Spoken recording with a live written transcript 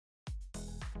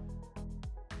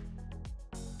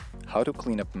How to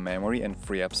clean up memory and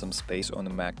free up some space on a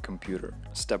Mac computer.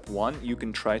 Step 1. You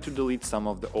can try to delete some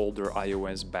of the older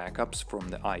iOS backups from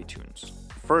the iTunes.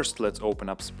 First, let's open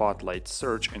up Spotlight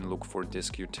Search and look for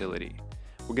Disk Utility.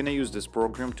 We're gonna use this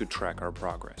program to track our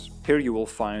progress. Here you will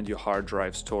find your hard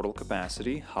drive's total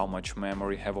capacity, how much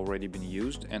memory have already been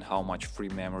used, and how much free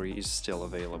memory is still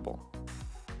available.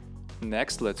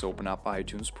 Next, let's open up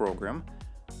iTunes program.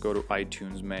 Go to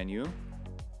iTunes menu,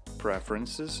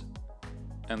 Preferences,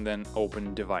 and then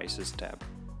open Devices tab.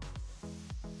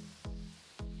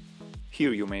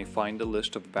 Here you may find a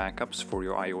list of backups for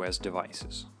your iOS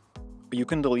devices. You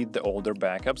can delete the older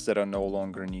backups that are no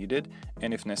longer needed,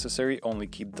 and if necessary, only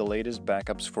keep the latest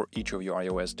backups for each of your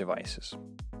iOS devices.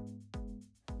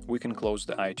 We can close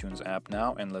the iTunes app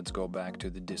now, and let's go back to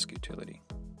the Disk Utility.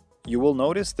 You will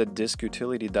notice that Disk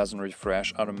Utility doesn't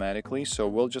refresh automatically, so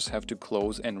we'll just have to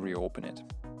close and reopen it.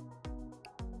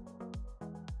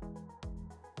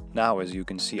 Now, as you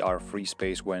can see, our free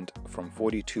space went from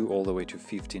 42 all the way to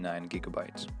 59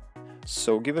 gigabytes.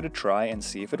 So give it a try and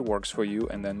see if it works for you,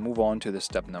 and then move on to the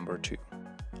step number 2.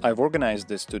 I've organized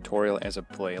this tutorial as a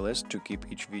playlist to keep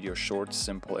each video short,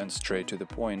 simple, and straight to the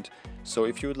point, so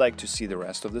if you would like to see the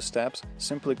rest of the steps,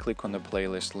 simply click on the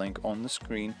playlist link on the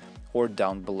screen or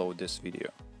down below this video.